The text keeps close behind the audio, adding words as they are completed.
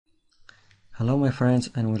Hello my friends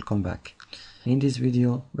and welcome back. In this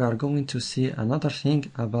video we are going to see another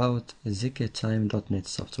thing about ZKTimeNET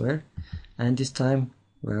software, and this time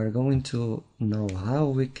we are going to know how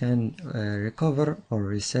we can recover or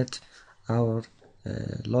reset our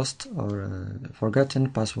lost or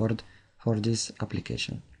forgotten password for this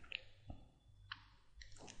application.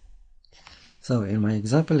 So in my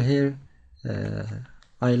example here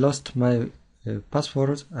I lost my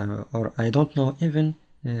password or I don't know even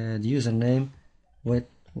the username,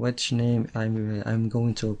 which name I'm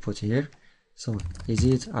going to put here. So is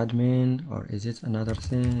it admin or is it another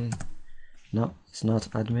thing? No, it's not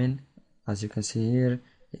admin. As you can see here,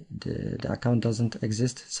 the account doesn't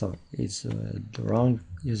exist, so it's the wrong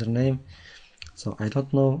username. So I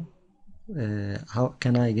don't know how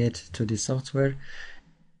can I get to this software.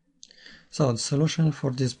 So the solution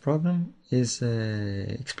for this problem is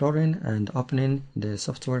exploring and opening the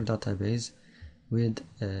software database with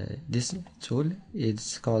this tool.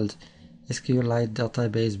 It's called SQLite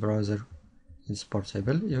database browser. It's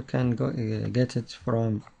portable. You can go get it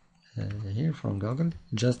from here from Google.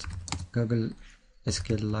 Just Google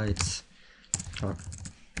SQLite or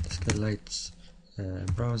SQLite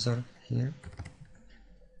browser here.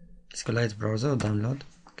 SQLite browser download.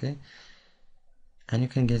 Okay, and you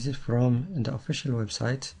can get it from the official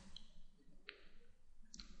website.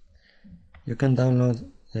 You can download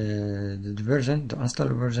the version, the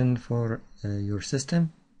installed version for your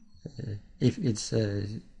system, if it's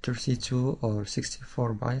 32 or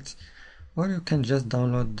 64 bytes, or you can just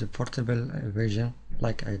download the portable version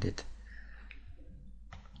like I did.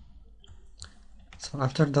 So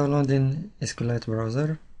after downloading SQLite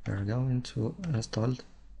browser, we are going to install.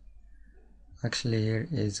 Actually here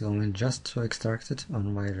is going just to extract it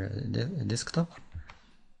on my desktop.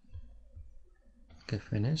 Okay,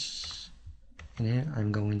 finish. And here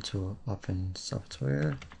I'm going to open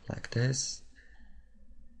software like this.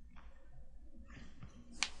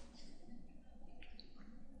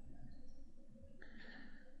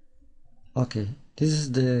 Okay, this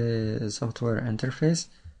is the software interface,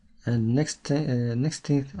 and next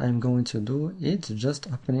thing I'm going to do is just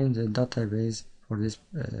opening the database for this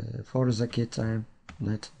for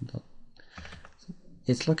ZKTimeNET.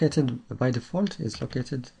 It's located by default. It's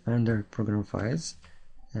located under program files,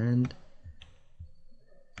 and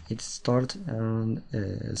it's stored on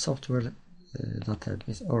software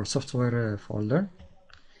database or software folder,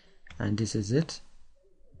 and this is it.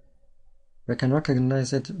 We can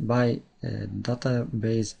recognize it by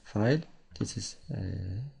database file. This is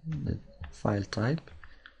the file type,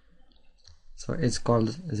 so it's called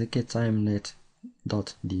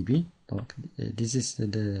ZKTimeNET.db. This is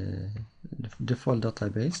the default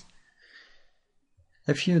database.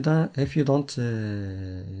 If you don't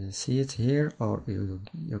see it here, or you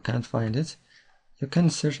can't find it, you can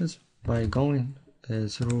search it by going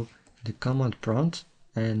through the command prompt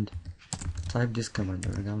and type this command.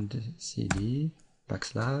 We're going to cd /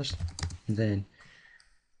 then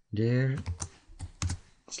there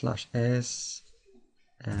 /s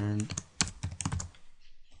and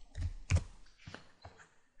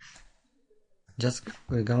just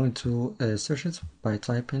we're going to search it by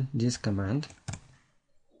typing this command.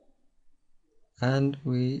 And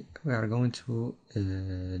we are going to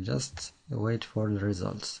just wait for the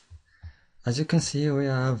results. As you can see, we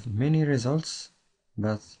have many results,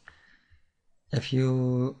 but if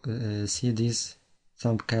you see this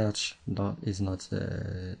thumb catch is not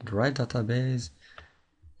the right database,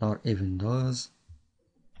 or even those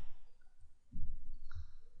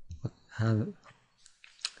have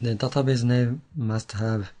the database name must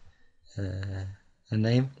have a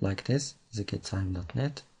name like this,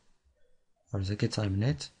 ZKTimeNET or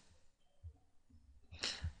ZKTimeNET,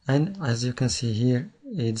 and as you can see here,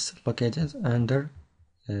 it's located under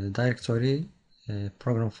the directory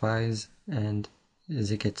program files and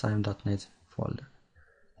ZKTimeNET folder.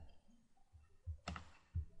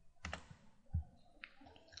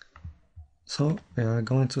 So we are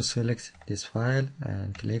going to select this file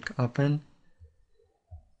and click open,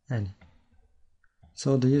 and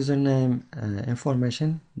so the username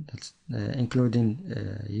information, that's including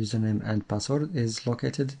username and password, is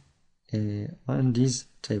located on this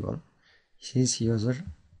table. This user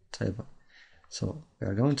table. So we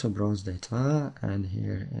are going to browse data, and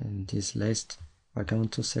here in this list we're going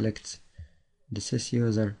to select this is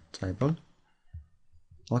user table.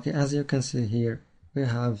 Okay, as you can see here, we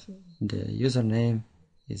have the username.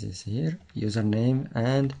 This is here, username,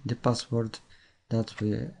 and the password that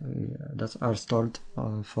are stored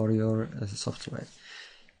for your software.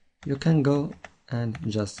 You can go and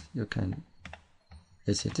you can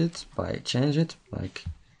reset it by change it, like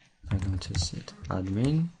I'm going to set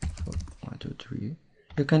admin for 2 3.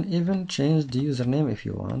 You can even change the username if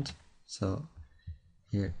you want. So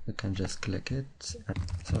here you can just click it.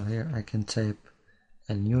 So here I can type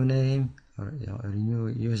a new name or a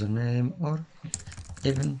new username, or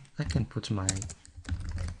even I can put my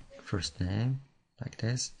first name like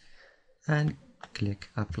this and click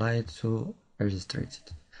apply to register it.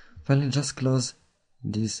 Finally, just close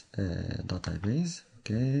this database,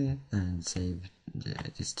 okay, and save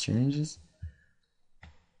these changes.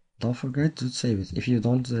 Don't forget to save it. If you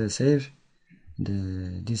don't save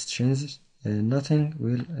these changes, nothing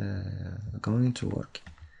will going to work.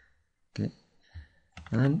 Okay,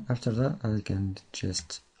 and after that I can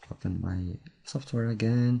just open my software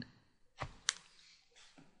again,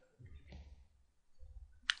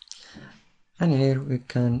 and here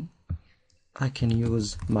I can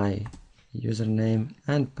use my username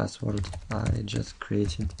and password I just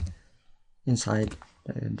created inside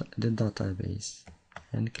the database,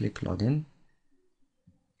 and click login,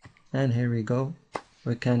 and here we go,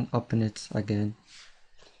 we can open it again,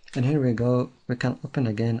 and here we go, we can open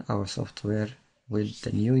again our software with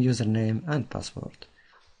the new username and password.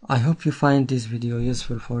 I hope you find this video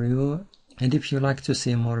useful for you, and if you like to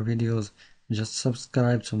see more videos, just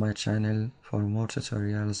subscribe to my channel for more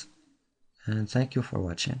tutorials, and thank you for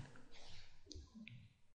watching.